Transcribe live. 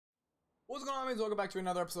What's going on, guys? Welcome back to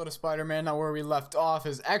another episode of Spider-Man. Now, where we left off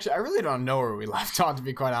is actually, I really don't know where we left off, to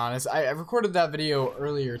be quite honest. I recorded that video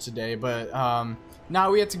earlier today, but now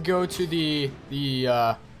we have to go to the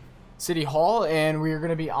city hall, and we are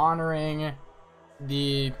going to be honoring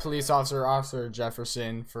the police officer, Officer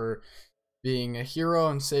Jefferson, for being a hero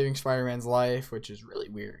and saving Spider-Man's life, which is really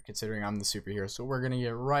weird considering I'm the superhero. So we're going to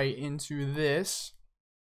get right into this.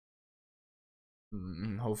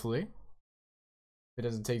 Hopefully. It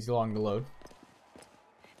doesn't take too long to load.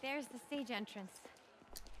 There's the stage entrance,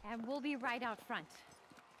 and we'll be right out front.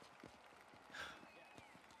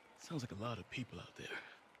 Sounds like a lot of people out there.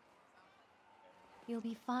 You'll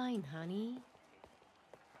be fine, honey.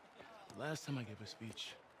 The last time I gave a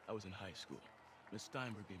speech, I was in high school. Miss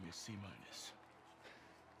Steinberg gave me a C-.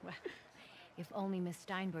 Well, if only Miss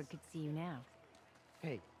Steinberg could see you now.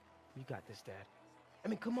 Hey, you got this, Dad. I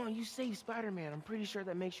mean, come on, you saved Spider-Man. I'm pretty sure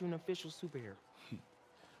that makes you an official superhero.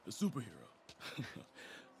 A superhero.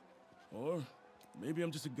 Or maybe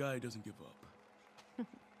I'm just a guy who doesn't give up.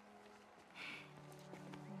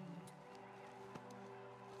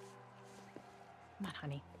 Come on,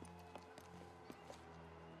 honey.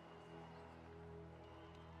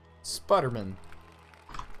 Spider-Man.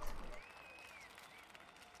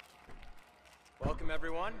 Welcome,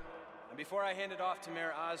 everyone. And before I hand it off to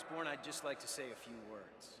Mayor Osborn, I'd just like to say a few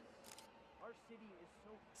words.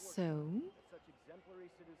 So?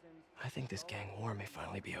 I think this gang war may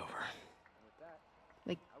finally be over.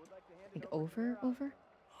 Like over?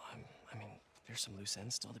 I mean, there's some loose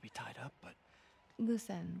ends still to be tied up, but... Loose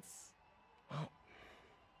ends. Well,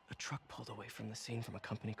 a truck pulled away from the scene from a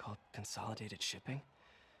company called Consolidated Shipping.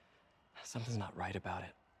 Something's not right about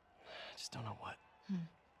it. I just don't know what.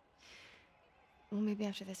 Well, maybe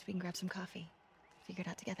after this we can grab some coffee. Figure it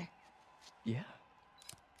out together. Yeah.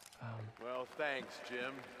 Well, thanks,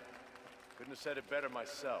 Jim. Couldn't have said it better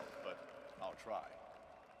myself, but I'll try.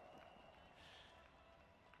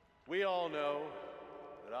 We all know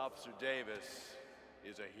that Officer Davis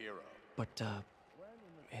is a hero. But,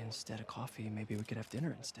 instead of coffee, maybe we could have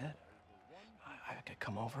dinner instead. I could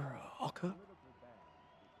come over, I'll cook.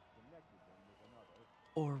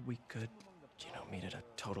 Or we could, meet at a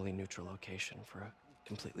totally neutral location for a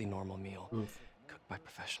completely normal meal. Cooked by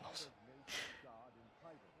professionals.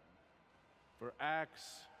 For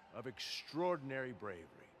acts of extraordinary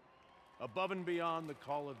bravery, above and beyond the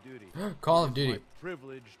call of duty. Call of Duty. It's my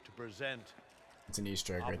privilege to present It's an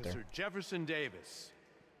Easter egg right there. Officer Jefferson Davis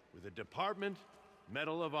with the Department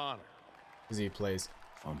Medal of Honor. Because he plays.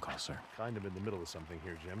 Phone call, sir. Kind of in the middle of something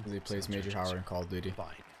here, Jim. Because he plays Major Howard in Call of Duty.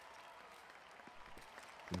 Fine.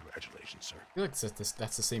 Congratulations, sir. I feel like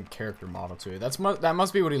that's the same character model too. That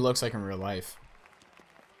must be what he looks like in real life.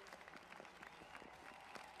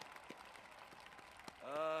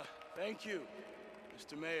 Thank you,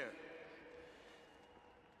 Mr. Mayor.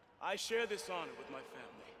 I share this honor with my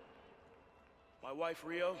family. My wife,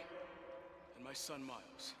 Rio, and my son,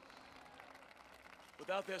 Miles.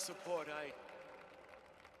 Without their support, I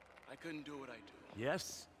couldn't do what I do.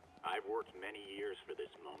 Yes? I've worked many years for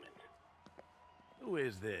this moment. Who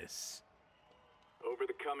is this? Over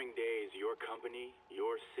the coming days, your company,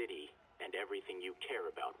 your city, and everything you care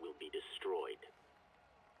about will be destroyed.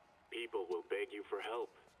 People will beg you for help,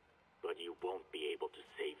 but you won't be able to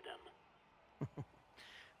save them.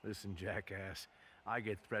 Listen, jackass, I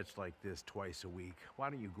get threats like this twice a week. Why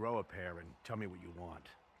don't you grow a pair and tell me what you want?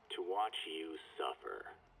 To watch you suffer.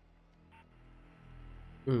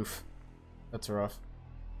 Oof. That's rough.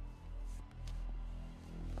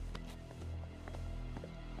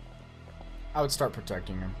 I would start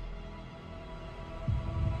protecting him.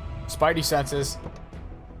 Spidey senses.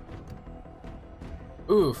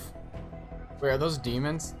 Oof. Wait, are those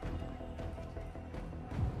demons?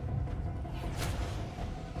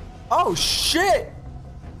 Oh shit!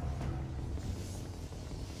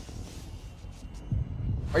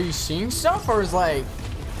 Are you seeing stuff, or is like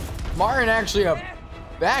Martin actually a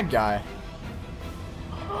bad guy?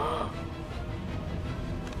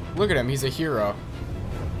 Look at him, he's a hero.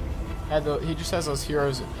 He just has those hero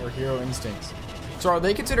instincts. So are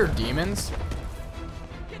they considered demons?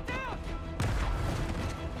 Get down!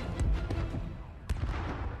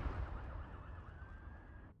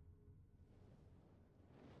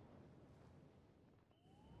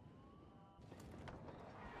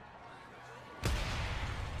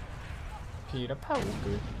 Peter Parker.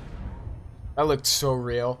 That looked so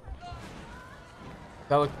real.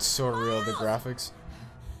 That looked so real, the graphics.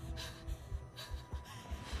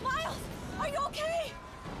 Miles, are you okay?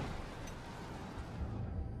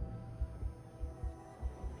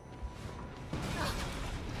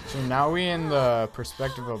 So now we in the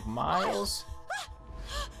perspective of Miles.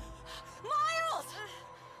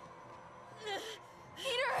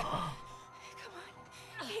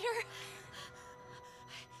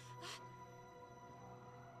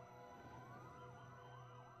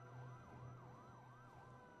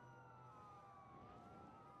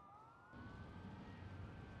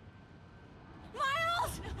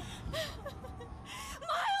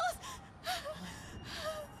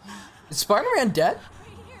 Is Spider-Man dead?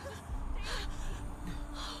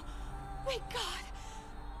 Thank God.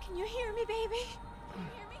 Can you hear me, baby? Can you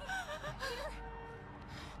hear me? Peter?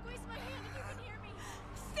 Squeeze my hand if you can hear me.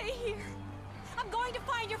 Stay here. I'm going to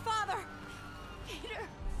find your father. Peter.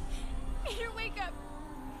 Peter, wake up.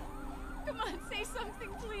 Come on, say something,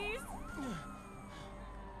 please.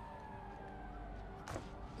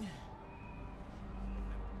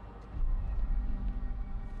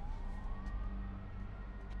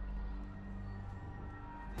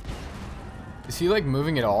 Is he like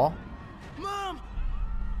moving at all? Mom!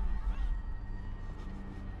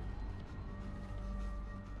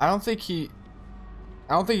 I don't think he's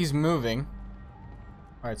moving.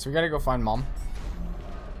 Alright, so we gotta go find Mom.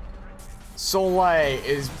 So like,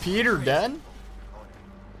 is Peter dead?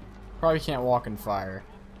 Probably can't walk in fire.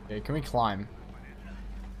 Okay, can we climb?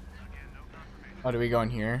 Oh, do we go in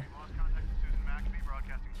here?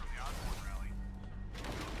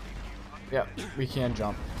 Yep, we can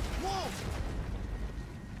jump.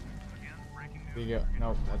 We go.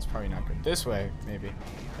 Nope, that's probably not good. This way, maybe.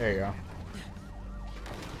 There you go.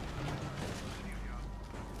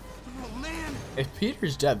 Oh, man! If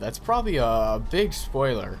Peter's dead, that's probably a big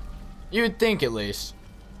spoiler. You would think, at least.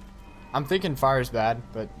 I'm thinking fire's bad,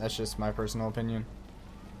 but that's just my personal opinion.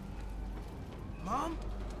 Mom?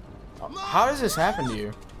 How does this happen to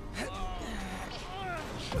you?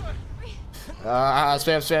 Spam.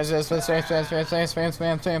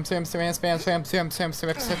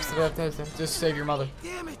 Just save your mother.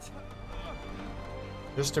 Damn it!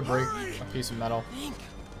 Just to break a piece of metal.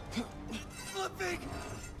 Flipping!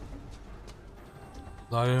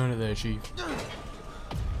 Lot into there, chief.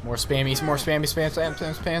 More spammies, more spam.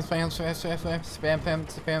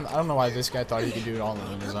 I don't know why this guy thought he could do it all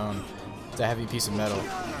on his own. It's a heavy piece of metal.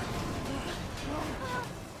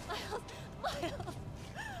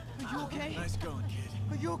 Are you okay? Nice going, kid.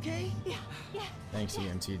 Are you okay? Yeah. Thanks,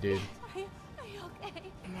 EMT, dude. Are you okay?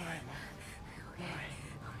 I'm alright, Mom. I'm alright.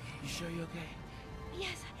 You sure you're okay?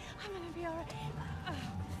 Yes, I'm gonna be alright.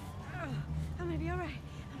 I'm gonna be alright.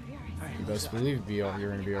 I'm gonna be alright. You best believe you're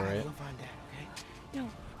gonna be alright. We'll find Dad, okay? No,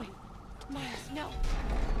 wait. Miles, no.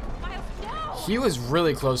 Miles, no! He was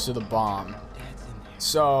really close to the bomb. Dad's in there.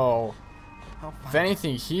 So, I'll if find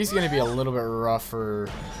anything, he's gonna be a little bit rougher.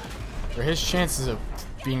 Or his chances of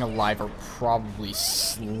being alive are probably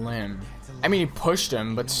slim. I mean, he pushed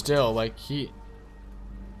him, but still, like, he...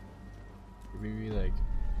 Maybe, like...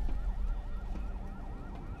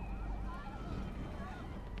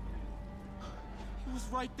 He was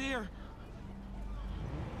right there.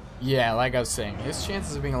 Yeah, like I was saying, his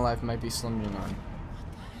chances of being alive might be slim to none.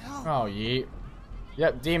 Oh, yeet.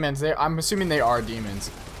 Yep, demons. I'm assuming they are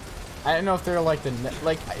demons. I didn't know if they're like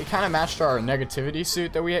it kind of matched our negativity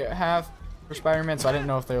suit that we have for Spider-Man, so I didn't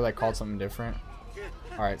know if they were like called something different.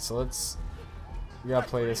 All right, so we gotta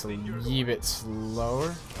play this a wee bit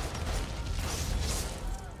slower.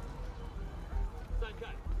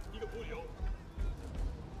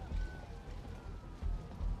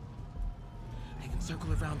 I can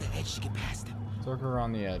circle around the edge to get past him. Circle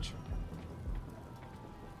around the edge.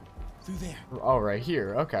 Through there. Oh, right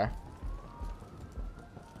here. Okay.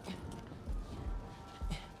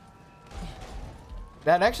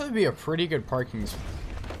 That'd actually be a pretty good parking spot.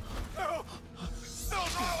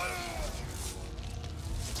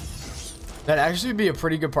 That'd actually be a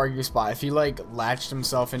pretty good parking spot if he like latched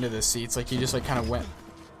himself into the seats, like he just like kind of went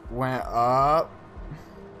up.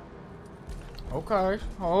 Okay.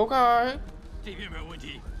 Okay.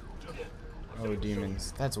 Oh,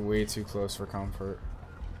 demons. That's way too close for comfort.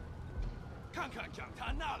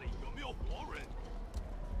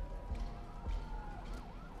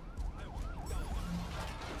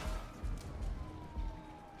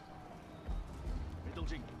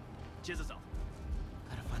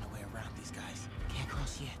 Gotta find a way around these guys. Can't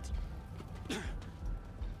cross yet.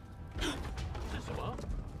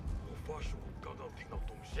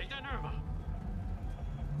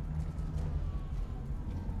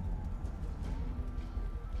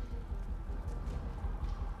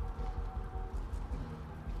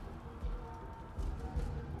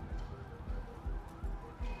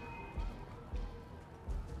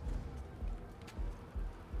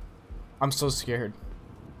 I'm so scared.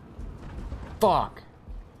 Fuck.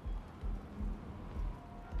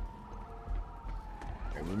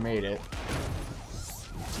 Okay, we made it.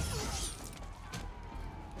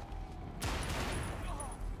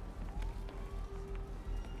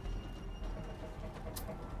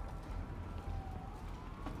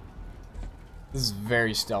 This is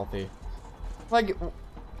very stealthy. Like,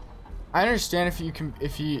 I understand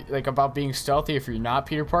if you like about being stealthy if you're not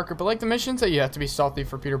Peter Parker, but like the missions that you have to be stealthy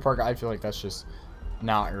for Peter Parker, I feel like that's just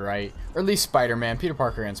not right. Or at least Spider-Man. Peter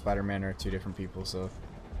Parker and Spider-Man are two different people, so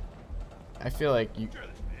I feel like you...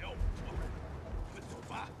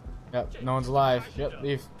 Yep, no one's alive. Yep,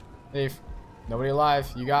 leave. Leave. Nobody alive.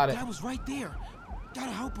 You got it. That was right there.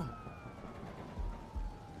 Gotta help him.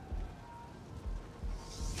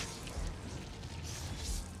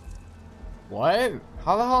 What?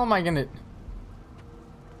 How the hell am I gonna...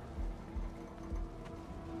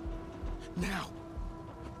 Now.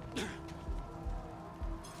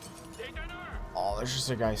 Oh, there's just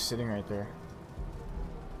a guy sitting right there.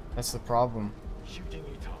 That's the problem.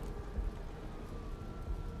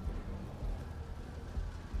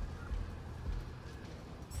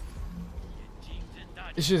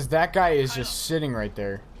 It's just that guy is just sitting right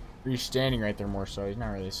there. Or he's standing right there more so. He's not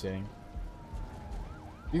really sitting.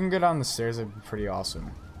 You can go down the stairs. That'd be pretty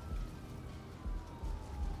awesome.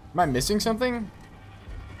 Am I missing something?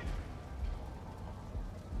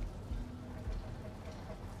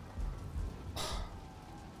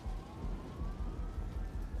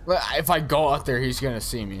 If I go out there, he's gonna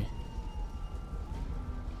see me.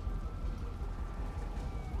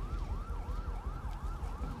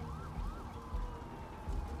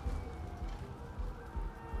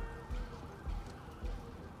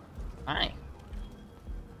 Hi.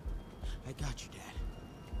 I got you, Dad.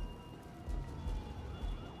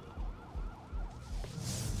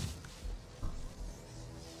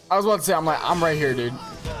 I was about to say, I'm right here, dude.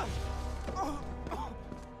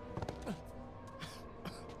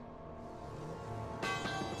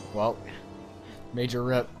 Well, major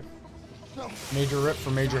rip. Major rip for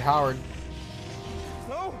Major Howard.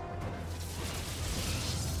 No.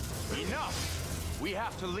 Enough! We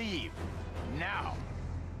have to leave. Now.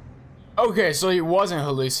 Okay, so he wasn't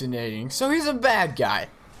hallucinating. So he's a bad guy.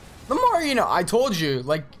 The more you know. I told you,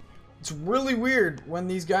 like, it's really weird when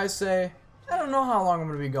these guys say, I don't know how long I'm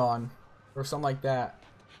gonna be gone. Or something like that.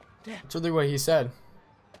 That's really what he said.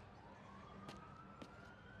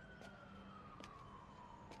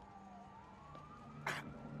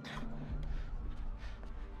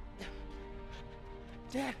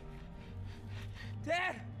 Dad.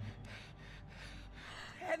 Dad.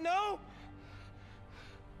 Dad, no.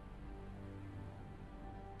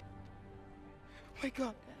 Wake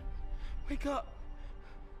up, Dad. Wake up.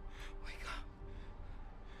 Wake up.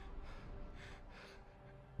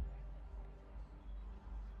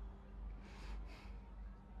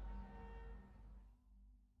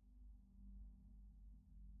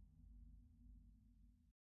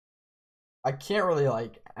 I can't really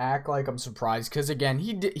like act like I'm surprised because again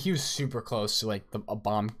he was super close to like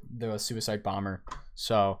the suicide bomber,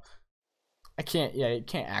 so I can't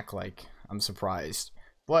act like I'm surprised,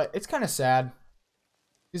 but it's kind of sad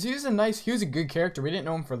because he was a good character. We didn't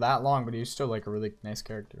know him for that long, but he was still like a really nice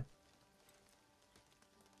character.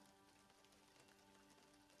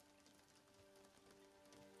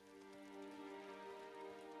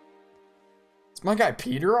 Is my guy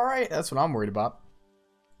Peter all right? That's what I'm worried about.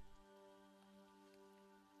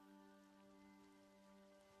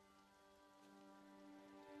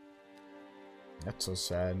 That's so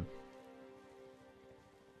sad.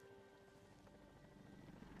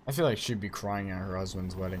 I feel like she'd be crying at her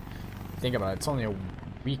husband's wedding. Think about it, it's only a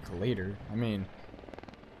week later. I mean,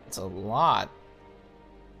 it's a lot.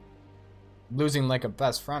 Losing like a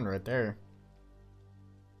best friend right there.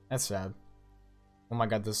 That's sad. Oh my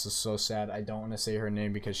god, this is so sad. I don't want to say her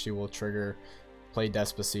name because she will trigger play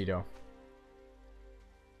Despacito.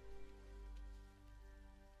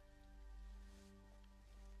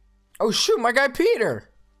 Oh shoot, my guy Peter!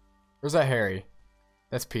 Where's that Harry?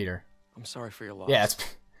 That's Peter. I'm sorry for your loss. Yeah,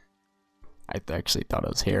 I actually thought it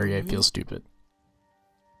was Harry. I feel stupid.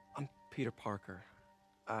 I'm Peter Parker.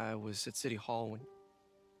 I was at City Hall when...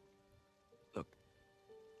 Look,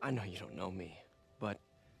 I know you don't know me, but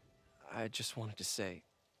I just wanted to say...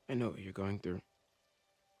 I know what you're going through.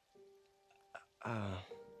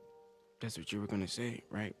 That's what you were gonna say,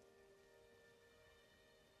 right?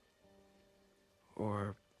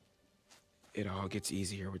 Or... it all gets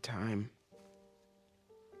easier with time.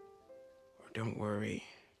 Or don't worry.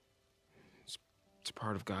 It's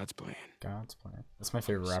part of God's plan. God's plan. That's my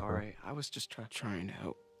favorite rapper. Sorry, I was just trying to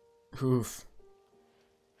help. Oof.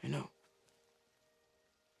 I know.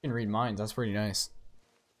 You can read minds. That's pretty nice.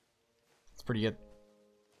 It's pretty good.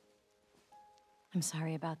 I'm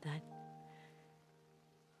sorry about that.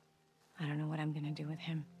 I don't know what I'm gonna do with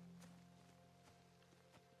him.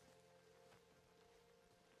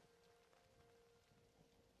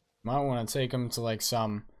 Might want to take him to like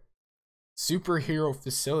some superhero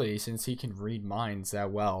facility since he can read minds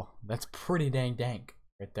that well. That's pretty dang dank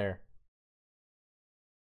right there.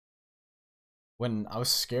 when I was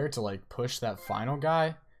scared to like push that final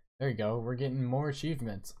guy. There you go. We're getting more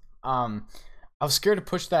achievements. I was scared to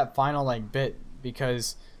push that final like bit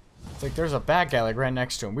because it's like there's a bad guy like right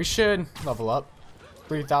next to him. We should level up.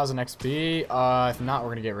 3,000 XP. If not, we're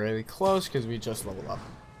gonna get really close because we just leveled up.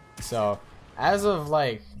 So as of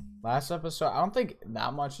like last episode, I don't think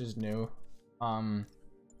that much is new. I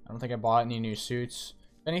don't think I bought any new suits.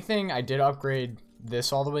 If anything, I did upgrade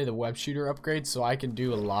this all the way, the web shooter upgrade, so I can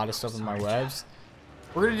do a lot of stuff with my webs.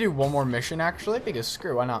 We're gonna do one more mission actually, because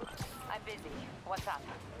screw, why not? I'm busy. What's up?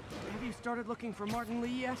 Have you started looking for Martin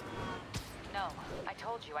Lee yet? No, I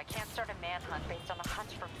told you I can't start a manhunt based on a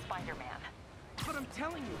hunch from Spider-Man. But I'm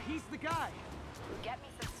telling you, he's the guy. Get me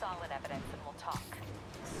some solid evidence and we'll talk.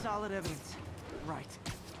 Solid evidence. Right.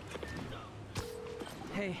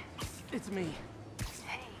 Hey, it's me.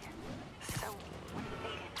 Hey, so what are you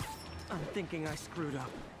thinking? I'm thinking I screwed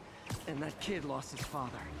up. And that kid lost his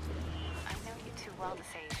father. I know you too well to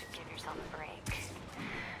say you should give yourself a break.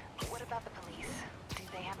 What about the police? Do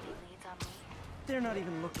they have any leads on me? They're not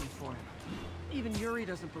even looking for him. Even Yuri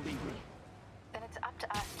doesn't believe me. Then it's up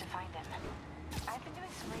to us to find him. I've been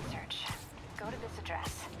doing some research. Go to this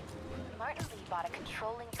address. Martin Lee bought a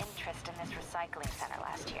controlling interest in this recycling center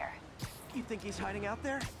last year. You think he's hiding out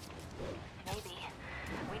there? Maybe.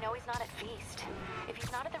 We know he's not at Feast. If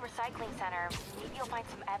he's not at the recycling center, maybe you'll find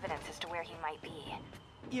some evidence as to where he might be.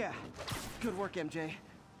 Yeah. Good work, MJ.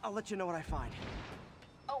 I'll let you know what I find.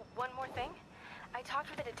 Oh, one more thing. I talked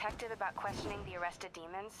with a detective about questioning the arrested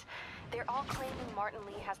demons. They're all claiming Martin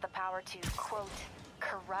Lee has the power to, quote,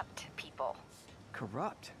 corrupt people.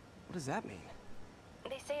 Corrupt? What does that mean?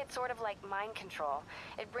 They say it's sort of like mind control.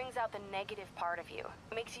 It brings out the negative part of you.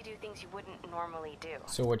 Makes you do things you wouldn't normally do.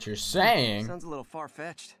 So what you're saying Sounds a little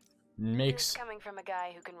far-fetched. makes This coming from a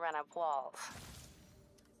guy who can run up walls.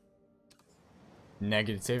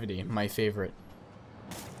 negativity my favorite.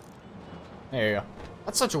 There you go.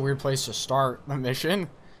 That's such a weird place to start a mission.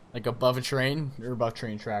 Like above a train, or above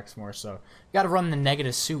train tracks more so. You gotta run the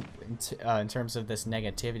negative soup in terms of this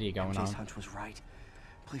negativity going on. MJ's hunch was right.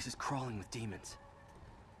 Place is crawling with demons.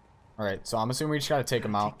 Alright, so I'm assuming we just gotta take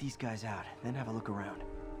them out. Take these guys out, then have a look around.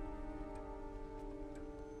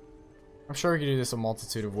 I'm sure we can do this a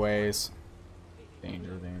multitude of ways.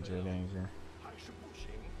 Danger, danger, danger.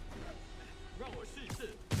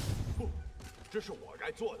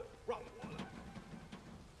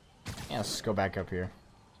 Yeah, let's just go back up here.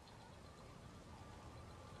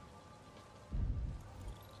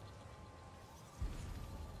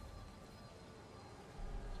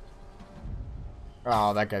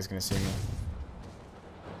 Oh, that guy's gonna see me.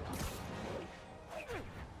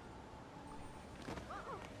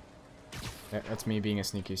 That's me being a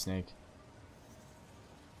sneaky snake.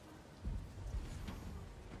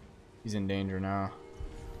 He's in danger now.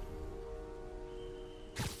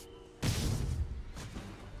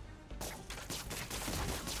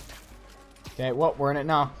 Okay, well, we're in it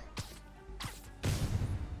now.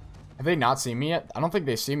 Have they not seen me yet? I don't think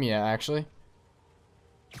they've seen me yet, actually.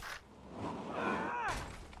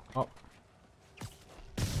 Oh.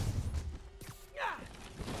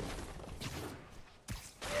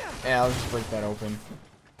 Yeah, I'll just break that open.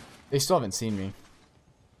 They still haven't seen me.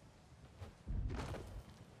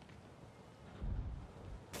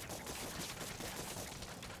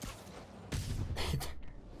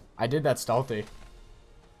 I did that stealthy.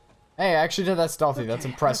 Hey, I actually did that stealthy. That's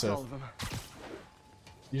impressive. That's all of them.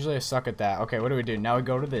 Usually I suck at that. Okay, what do we do? Now we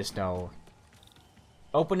go to this door.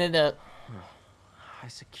 Open it up. High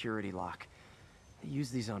security lock. They use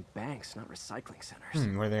these on banks, not recycling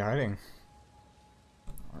centers. Where are they hiding?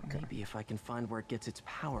 Okay. Maybe if I can find where it gets its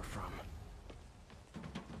power from.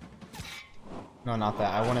 No, not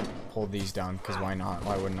that. I want to pull these down, because why not?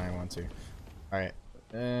 Why wouldn't I want to? Alright.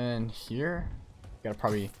 And here. Gotta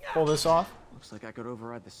probably pull this off. Looks like I could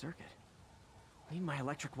override the circuit. Need my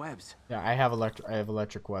electric webs. Yeah, I have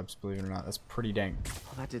electric webs, believe it or not. That's pretty dang.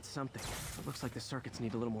 Well, that did something. It looks like the circuits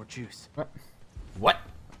need a little more juice. What? What?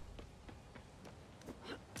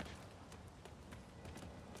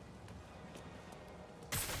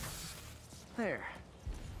 There.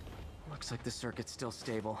 Looks like the circuit's still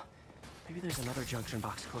stable. Maybe there's another junction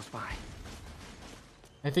box close by.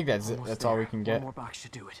 I think that's it. Almost That's there. all we can get. One more box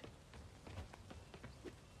should do it.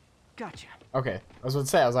 Gotcha. Okay, I was about to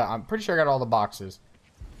say, I'm pretty sure I got all the boxes.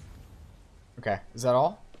 Okay, is that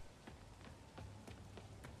all?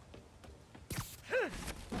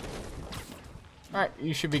 Alright,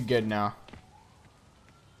 you should be good now.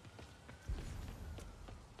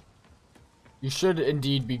 You should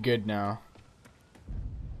indeed be good now.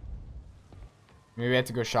 Maybe I have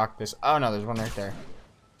to go shock this. Oh no, there's one right there.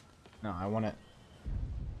 No, I want it.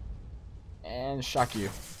 And shock you.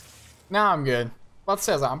 Now I'm good. About to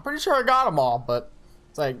say, I'm pretty sure I got them all, but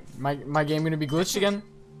it's like, my game gonna be glitched again?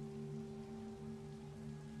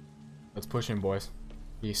 Let's push in, boys.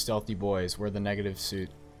 Be stealthy boys. Wear the negative suit.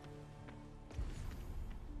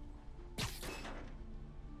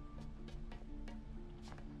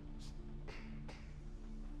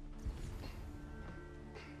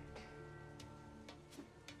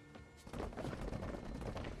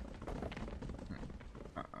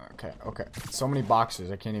 Okay. So many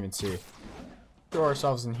boxes, I can't even see. Throw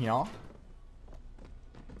ourselves in here.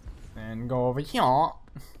 And go over here.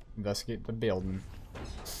 Investigate the building.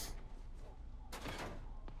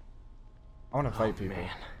 I want to fight people. Man.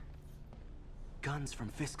 Guns from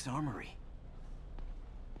Fisk's armory.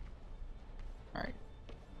 Alright.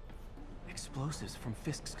 Explosives from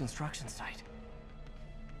Fisk's construction site.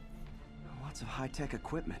 Lots of high-tech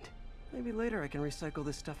equipment. Maybe later I can recycle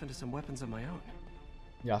this stuff into some weapons of my own.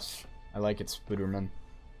 Yes, I like it, Spiderman.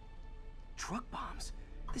 Truck bombs?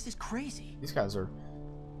 This is crazy. These guys are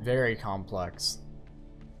very complex.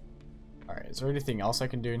 Alright, is there anything else I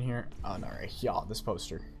can do in here? Oh no, right here, this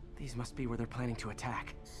poster. These must be where they're planning to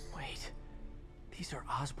attack. Wait, these are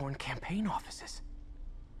Osborn campaign offices.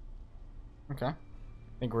 Okay,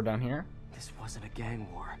 think we're done here. This wasn't a gang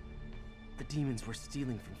war. The demons were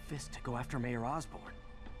stealing from Fisk to go after Mayor Osborn.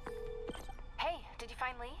 Hey, did you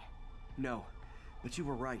find Lee? No, but you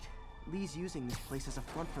were right. Lee's using this place as a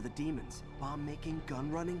front for the demons. Bomb making,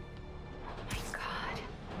 gun running. Oh my god.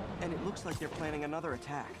 And it looks like they're planning another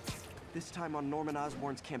attack. This time on Norman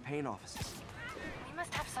Osborn's campaign offices. They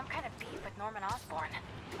must have some kind of beef with Norman Osborn.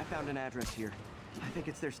 I found an address here. I think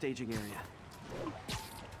it's their staging area.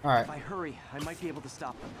 Alright. If I hurry, I might be able to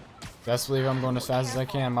stop them. Best believe I'm going as fast as I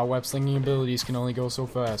can. My web slinging abilities can only go so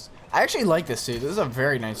fast. I actually like this suit. This is a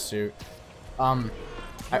very nice suit.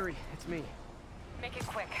 Hurry, it's me. Make it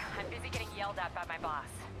quick. I'm busy getting yelled at by my boss.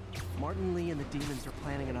 Martin Lee and the demons are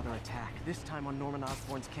planning another attack, this time on Norman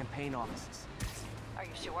Osborn's campaign offices. Are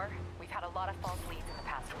you sure? We've had a lot of false leads in the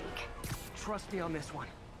past week. Trust me on this one.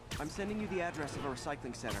 I'm sending you the address of a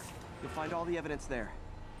recycling center. You'll find all the evidence there.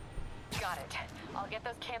 Got it. I'll get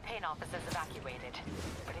those campaign offices evacuated.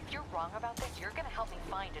 But if you're wrong about this, you're gonna help me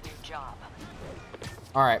find a new job.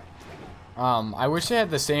 Alright. I wish they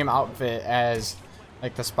had the same outfit as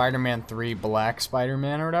like the Spider-Man 3 Black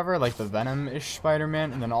Spider-Man or whatever, like the Venom-ish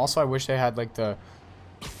Spider-Man, and then also I wish they had like the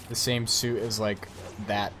same suit as like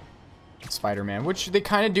that Spider-Man, which they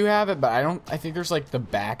kind of do have it, but I think there's like the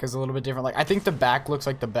back is a little bit different. Like I think the back looks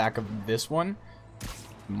like the back of this one.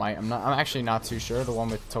 I'm actually not too sure. The one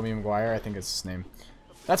with Tobey Maguire, I think it's his name.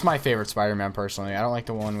 That's my favorite Spider-Man personally. I don't like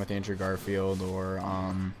the one with Andrew Garfield or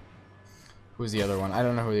who's the other one? I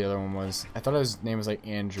don't know who the other one was. I thought his name was like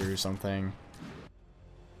Andrew something.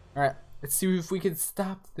 Alright, let's see if we can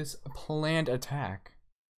stop this planned attack.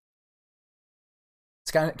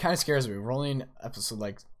 It's kind of scares me. We're only in episode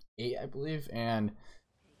like 8, I believe, and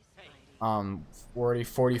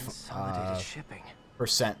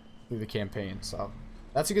 40% through the campaign. So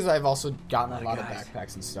that's because I've also gotten a lot of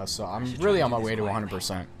backpacks and stuff. So I'm really on my way to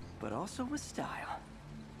 100%. But also with style.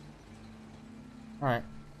 Alright.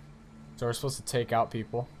 So we're supposed to take out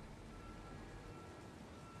people.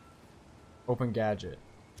 Open gadget.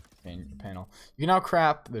 Panel. You can now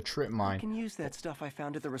craft the trip mine. I can use that stuff I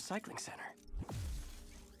found at the recycling center.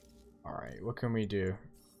 Alright, what can we do?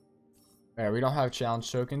 Alright, we don't have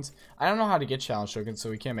challenge tokens. I don't know how to get challenge tokens,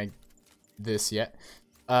 so we can't make this yet.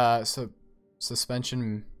 So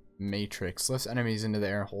suspension matrix. Lifts enemies into the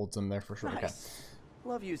air, holds them there for sure. Nice. Okay.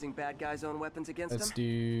 Love using bad guys' own weapons against Let's them.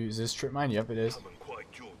 do, is this trip mine? Yep, it is.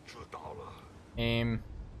 Aim.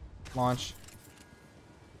 Launch.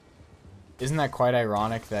 Isn't that quite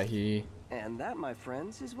ironic that he And that, my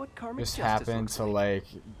friends, is what karmic just justice happened looks to like.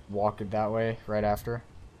 like walk it that way right after?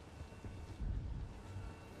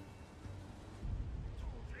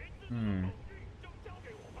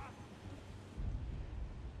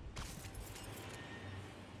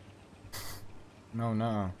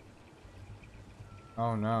 No.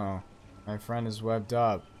 Oh no. My friend is webbed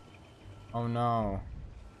up. Oh no.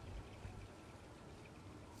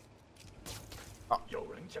 Oh.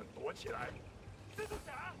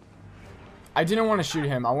 I didn't want to shoot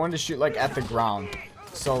him. I wanted to shoot like at the ground.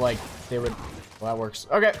 So like they would, well, that works.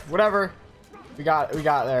 Okay, whatever. We got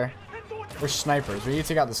there. We're snipers. We need to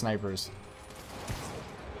take out the snipers.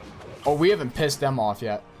 Oh, we haven't pissed them off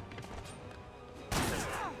yet.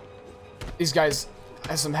 These guys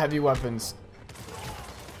have some heavy weapons.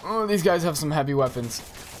 Oh, these guys have some heavy weapons.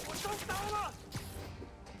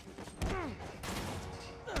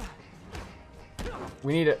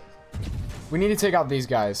 We need to take out these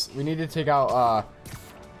guys. We need to take out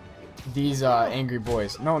these angry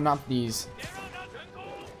boys. No, not these.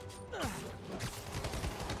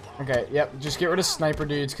 Okay, yep, just get rid of sniper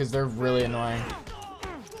dudes because they're really annoying.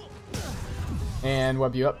 And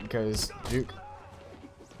web you up because juke.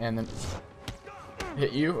 And then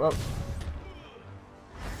hit you up.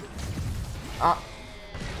 Ah.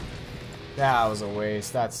 That was a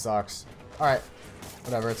waste. That sucks. Alright.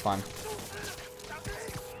 Whatever, it's fine.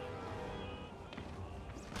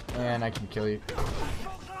 And I can kill you.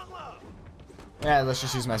 Yeah, let's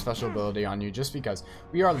just use my special ability on you just because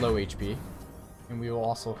we are low HP. And we will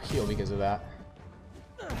also heal because of that.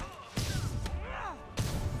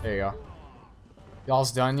 There you go.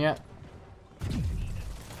 Y'all's done yet?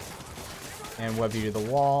 And web you to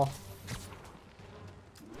the wall.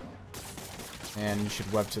 And you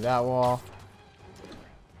should web to that wall.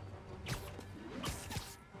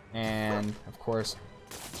 And, of course,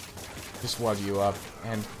 just web you up.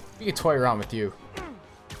 And we can toy around with you.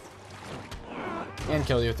 And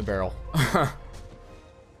kill you with the barrel.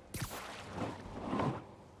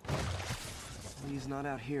 He's not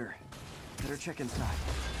out here. Better check inside.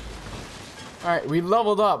 Alright, we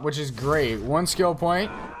leveled up, which is great. 1 skill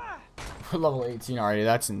point. We're level 18 already.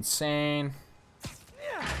 That's insane.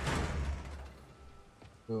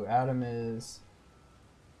 Ooh, Adam is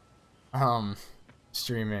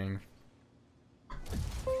streaming.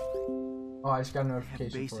 Oh, I just got a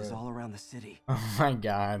notification for it. All around the city. Oh my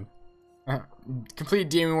god. Complete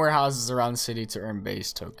demon warehouses around the city to earn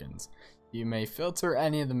base tokens. You may filter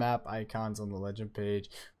any of the map icons on the legend page,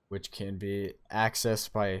 which can be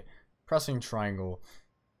accessed by pressing triangle.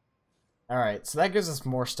 Alright, so that gives us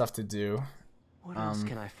more stuff to do. What else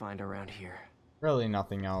can I find around here? Really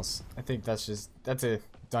nothing else. I think that's a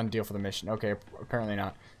done deal for the mission. Okay, apparently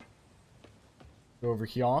not. Go over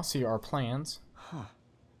here, see our plans. Huh.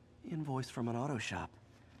 Invoice from an auto shop.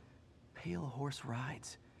 Pale Horse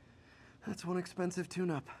Rides. That's one expensive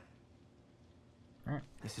tune-up. Alright.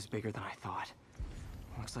 This is bigger than I thought.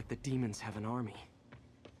 Looks like the demons have an army.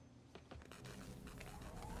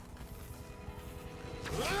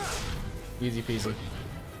 Easy peasy.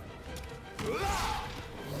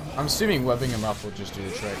 I'm assuming webbing him up will just do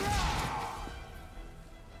the trick.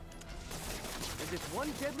 As if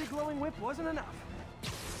one deadly glowing whip wasn't enough.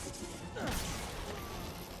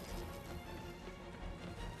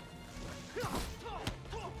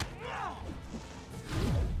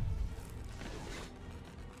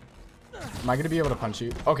 Am I gonna be able to punch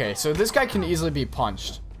you? Okay, so this guy can easily be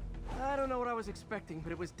punched. I don't know what I was expecting,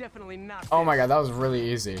 but it was definitely not. Oh my god, that was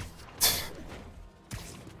really easy.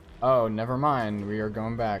 Oh, never mind. We are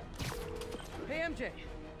going back. Hey MJ,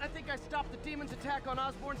 I think I stopped the demon's attack on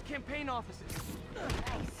Osborn's campaign offices.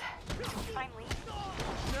 Nice. Finally.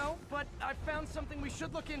 No, but I found something we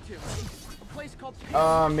should look into. A place called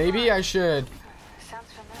maybe I should. Sounds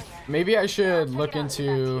familiar. Maybe I should look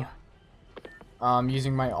into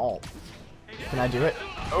using my alt. Can I do it?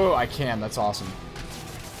 Oh, I can. That's awesome.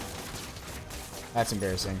 That's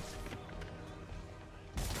embarrassing.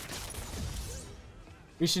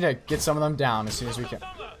 We should get some of them down as soon as we can.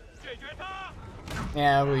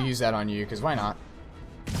 Yeah, we'll use that on you, because why not?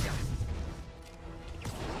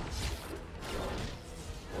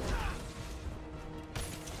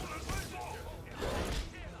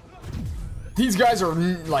 These guys are,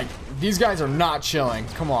 these guys are not chilling.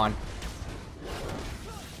 Come on.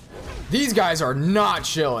 These guys are not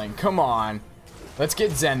chilling. Come on. Let's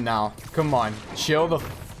get zen now. Come on. Chill the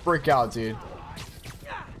frick out, dude.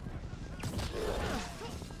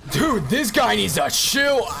 Dude, this guy needs to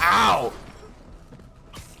chill out.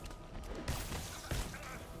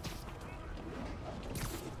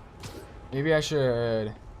 Maybe I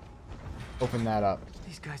should open that up.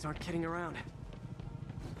 These guys aren't kidding around.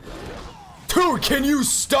 Dude, can you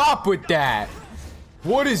stop with that?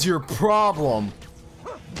 What is your problem?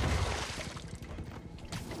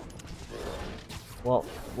 Well,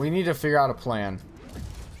 we need to figure out a plan.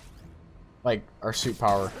 Like, our suit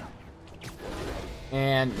power.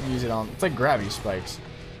 And use it on... It's like gravity spikes.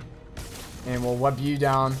 And we'll web you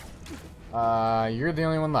down. You're the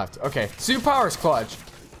only one left. Okay, suit power is clutch.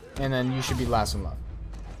 And then you should be last one left.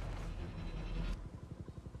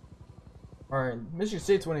 Alright, Mission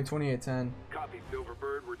State 2020 at 10. Copy,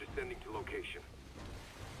 Silverbird. We're descending to location.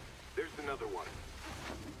 There's another one.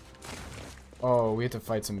 Oh, we have to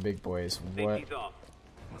fight some big boys. What? Well,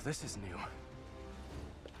 this is new.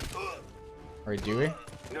 Alright, do we?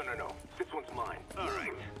 No. This one's mine. All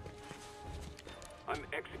right. I'm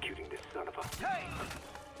executing this son of a... Hey!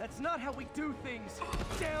 That's not how we do things.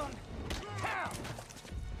 Down! Town!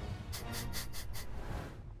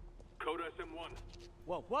 Code SM1.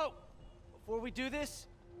 Whoa. Before we do this,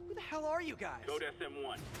 Who the hell are you guys? Code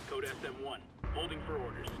SM1. Code SM1. Holding for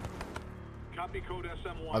orders. Copy code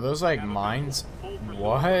SM1. Are those like mines?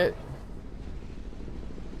 What?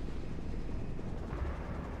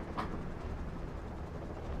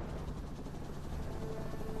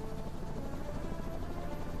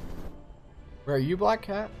 Where are you, Black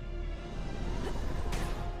Cat?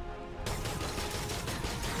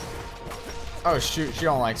 Oh shoot, she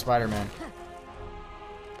don't like Spider-Man.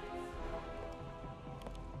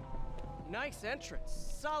 Nice entrance.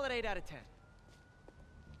 Solid 8 out of 10.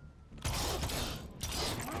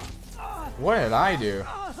 What did I do? 9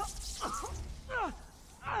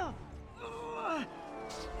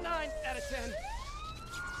 out of 10.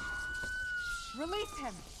 Release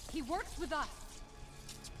him. He works with us.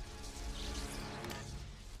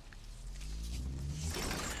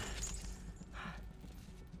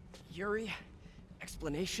 Yuri,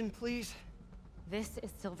 explanation, please? This is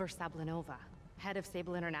Silver Sablinova, head of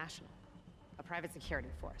Sable International, a private security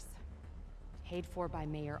force. Paid for by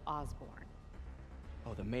Mayor Osborn.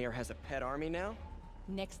 Oh, the mayor has a pet army now?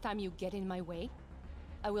 Next time you get in my way,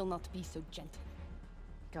 I will not be so gentle.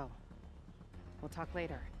 Go. We'll talk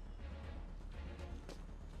later.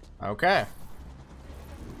 Okay.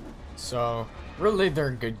 So, really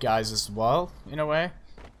they're good guys as well, in a way.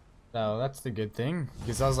 So that's the good thing.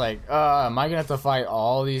 Because I was like, am I gonna have to fight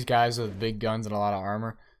all these guys with big guns and a lot of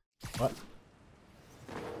armor? What?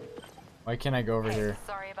 Why can't I go over here?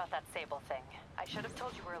 Sorry about that Sable thing. I should have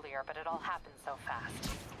told you earlier, but it all happened so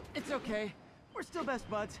fast. It's okay. We're still best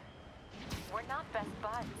buds. We're not best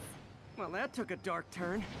buds. Well, that took a dark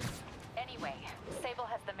turn. Anyway, Sable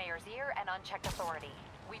has the mayor's ear and unchecked authority.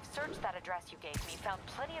 We've searched that address you gave me, found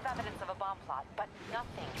plenty of evidence of a bomb plot, but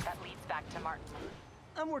nothing that leads back to Martin.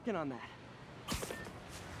 I'm working on that.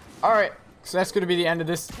 Alright, so that's gonna be the end of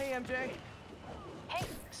this. Hey, MJ. Hey,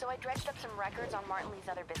 so I dredged up some records on Martin Lee's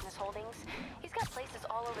other business holdings. He's got places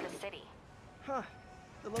all over the city. Huh.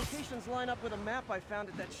 The locations line up with a map I found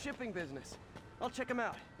at that shipping business. I'll check them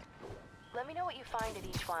out. Let me know what you find at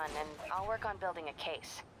each one, and I'll work on building a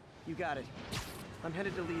case. You got it. I'm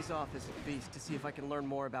headed to Lee's office at Beast to see if I can learn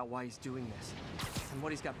more about why he's doing this. And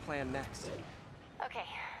what he's got planned next. Okay,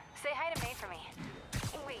 say hi to May for me.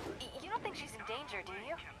 Wait, you don't think she's in danger, do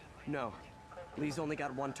you? No. Lee's only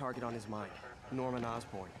got one target on his mind. Norman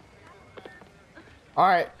Osborn.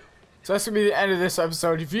 Alright, so that's gonna be the end of this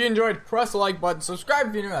episode. If you enjoyed, press the like button, subscribe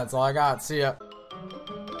if you're new. That's all I got. See ya.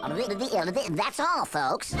 That's all,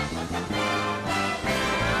 folks.